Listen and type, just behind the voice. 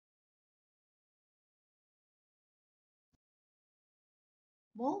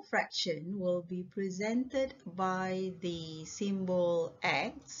Mole fraction will be presented by the symbol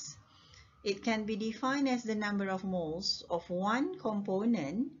X. It can be defined as the number of moles of one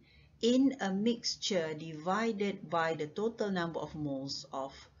component in a mixture divided by the total number of moles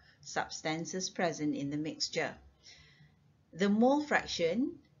of substances present in the mixture. The mole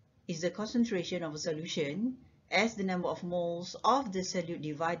fraction is the concentration of a solution as the number of moles of the solute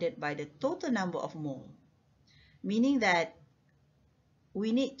divided by the total number of mole, meaning that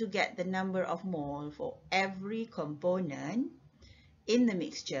we need to get the number of mole for every component in the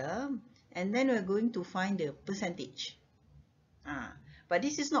mixture, and then we're going to find the percentage. But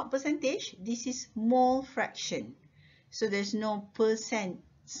this is not percentage, this is mole fraction. So there's no percent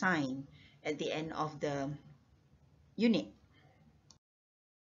sign at the end of the unit.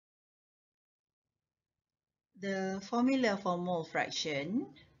 The formula for mole fraction,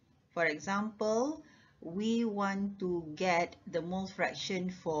 for example, we want to get the mole fraction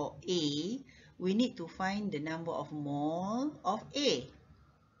for A, we need to find the number of mole of A.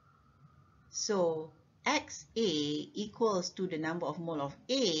 So XA equals to the number of mole of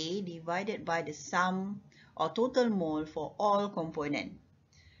A divided by the sum or total mole for all component.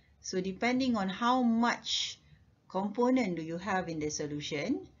 So depending on how much component do you have in the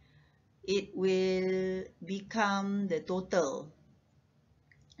solution, it will become the total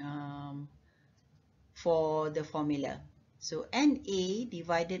for the formula. So NA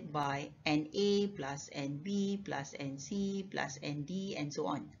divided by NA plus NB plus NC plus ND and so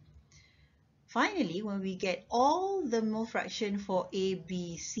on. Finally, when we get all the mole fraction for A,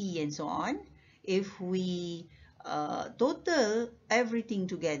 B, C and so on, if we total everything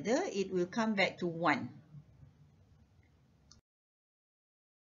together, it will come back to 1.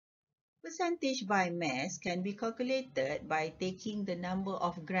 Percentage by mass can be calculated by taking the number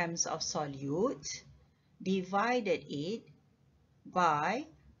of grams of solute, divided it by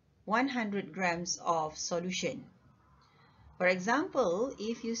 100 grams of solution. For example,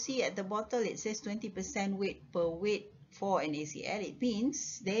 if you see at the bottle it says 20% weight per weight for NaCl, it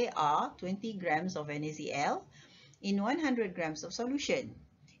means there are 20 grams of NaCl in 100 grams of solution.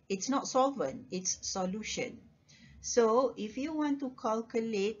 It's not solvent, it's solution. So if you want to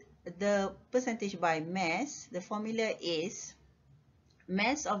calculate the percentage by mass, the formula is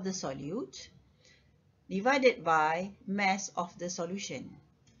mass of the solute divided by mass of the solution.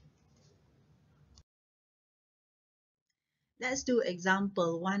 Let's do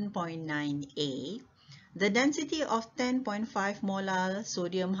example 1.9a. The density of 10.5 molar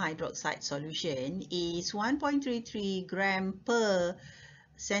sodium hydroxide solution is 1.33 gram per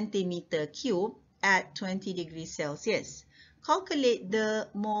centimeter cube at 20 degrees Celsius. Calculate the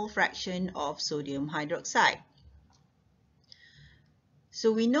mole fraction of sodium hydroxide.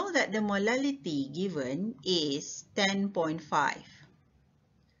 So we know that the molality given is 10.5.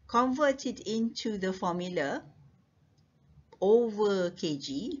 Convert it into the formula over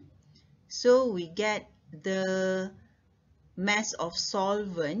kg. So we get the mass of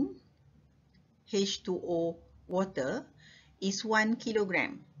solvent H2O water is 1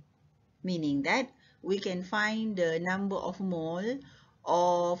 kilogram, meaning that we can find the number of mole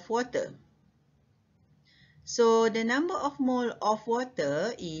of water. So the number of mole of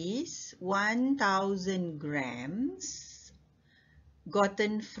water is 1000 grams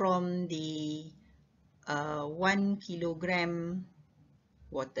gotten from the 1 kilogram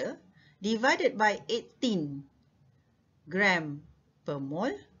water divided by 18 gram per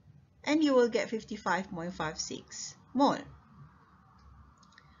mole, and you will get 55.56 mole.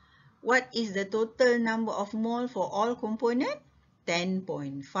 What is the total number of mole for all components?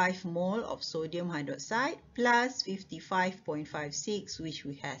 10.5 mole of sodium hydroxide plus 55.56, which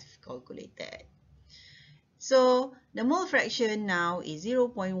we have calculated. So the mole fraction now is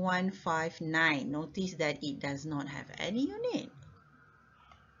 0.159. Notice that it does not have any unit.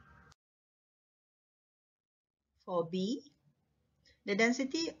 For B, the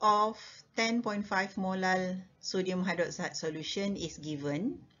density of 10.5 molar sodium hydroxide solution is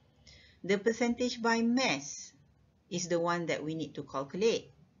given. The percentage by mass is the one that we need to calculate.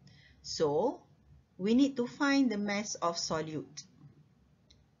 So we need to find the mass of solute.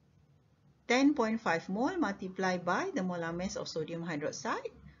 10.5 mole multiplied by the molar mass of sodium hydroxide,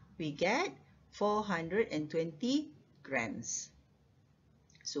 we get 420 grams.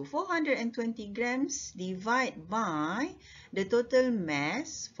 So 420 grams divided by the total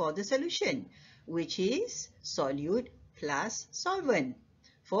mass for the solution, which is solute plus solvent.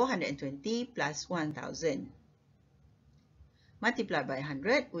 420 plus 1000. Multiplied by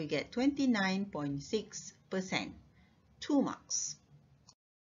 100, we get 29.6%. 2 marks.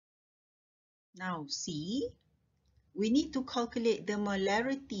 Now C. we need to calculate the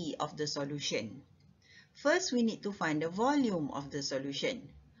molarity of the solution. First, we need to find the volume of the solution.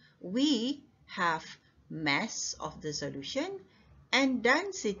 We have mass of the solution and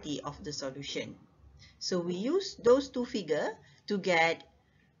density of the solution. So we use those two figures to get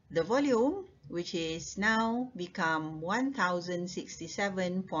the volume, which is now become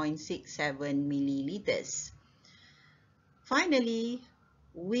 1067.67 milliliters. Finally,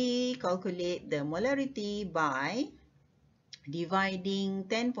 we calculate the molarity by dividing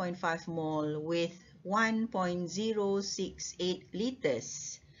 10.5 mol with 1.068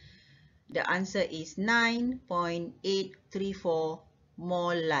 liters. The answer is 9.834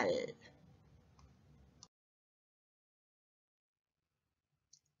 molal.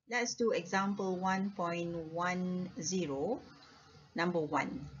 Let's do example 1.10, number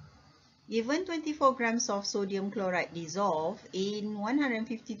 1. Given 24 grams of sodium chloride dissolved in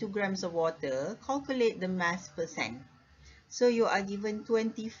 152 grams of water, calculate the mass percent. So you are given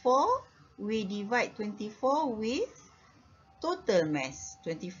 24, we divide 24 with total mass,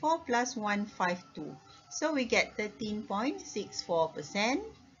 24 plus 152. So we get 13.64%,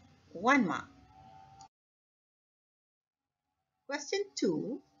 1 mark. Question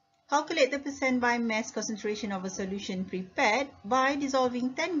 2. Calculate the percent by mass concentration of a solution prepared by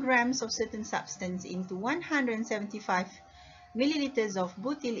dissolving 10 grams of certain substance into 175 milliliters of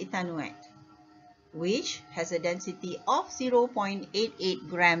butyl ethanoate, which has a density of 0.88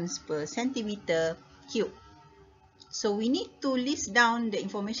 grams per centimeter cube. So we need to list down the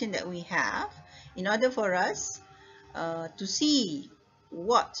information that we have in order for us to see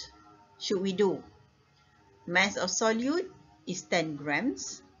what should we do. Mass of solute is 10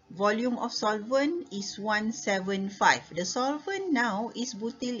 grams. Volume of solvent is 175. The solvent now is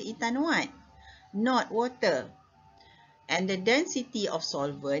butyl ethanoate, not water. And the density of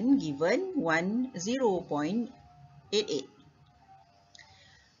solvent given 0.88.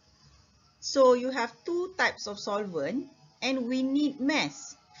 So you have two types of solvent and we need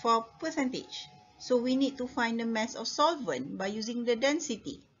mass for percentage. So we need to find the mass of solvent by using the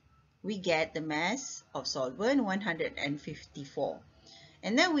density. We get the mass of solvent 154.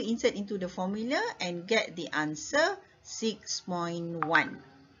 And then we insert into the formula and get the answer 6.1.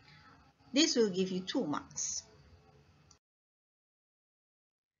 This will give you 2 marks.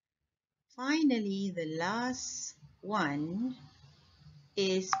 Finally, the last one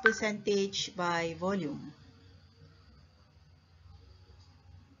is percentage by volume.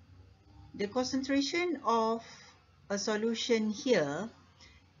 The concentration of a solution here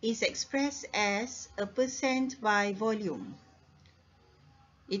is expressed as a percent by volume.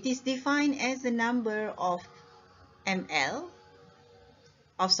 It is defined as the number of ml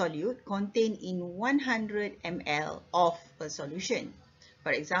of solute contained in 100 ml of a solution.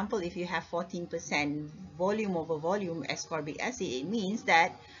 For example, if you have 14% volume over volume ascorbic acid, it means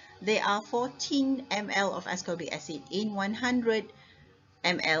that there are 14 ml of ascorbic acid in 100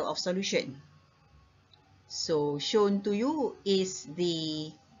 ml of solution. So shown to you is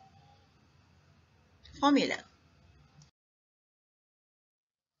the formula.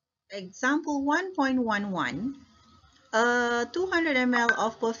 Example 1.11. 200 ml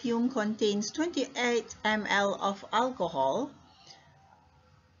of perfume contains 28 ml of alcohol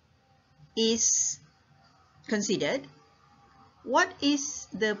is considered. What is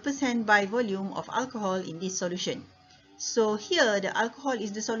the percent by volume of alcohol in this solution? So here the alcohol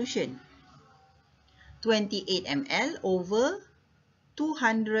is the solution. 28 ml over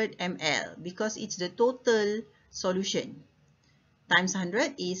 200 ml because it's the total solution. Times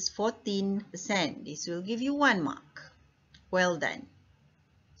 100 is 14%. This will give you 1 mark. Well done.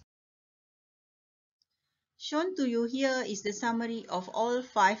 Shown to you here is the summary of all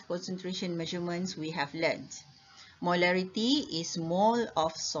 5 concentration measurements we have learned. Molarity is mole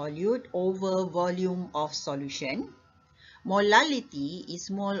of solute over volume of solution. Molality is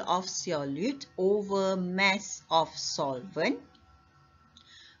mole of solute over mass of solvent.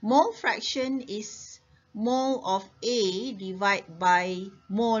 Mol fraction is mole of A divided by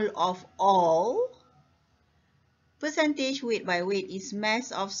mole of all. Percentage weight by weight is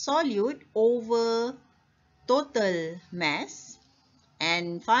mass of solute over total mass.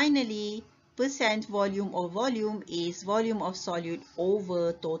 And finally, percent volume of volume is volume of solute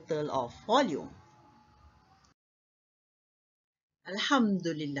over total of volume.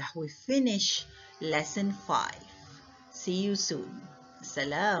 Alhamdulillah, we finish lesson 5. See you soon.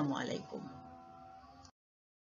 Assalamu alaikum.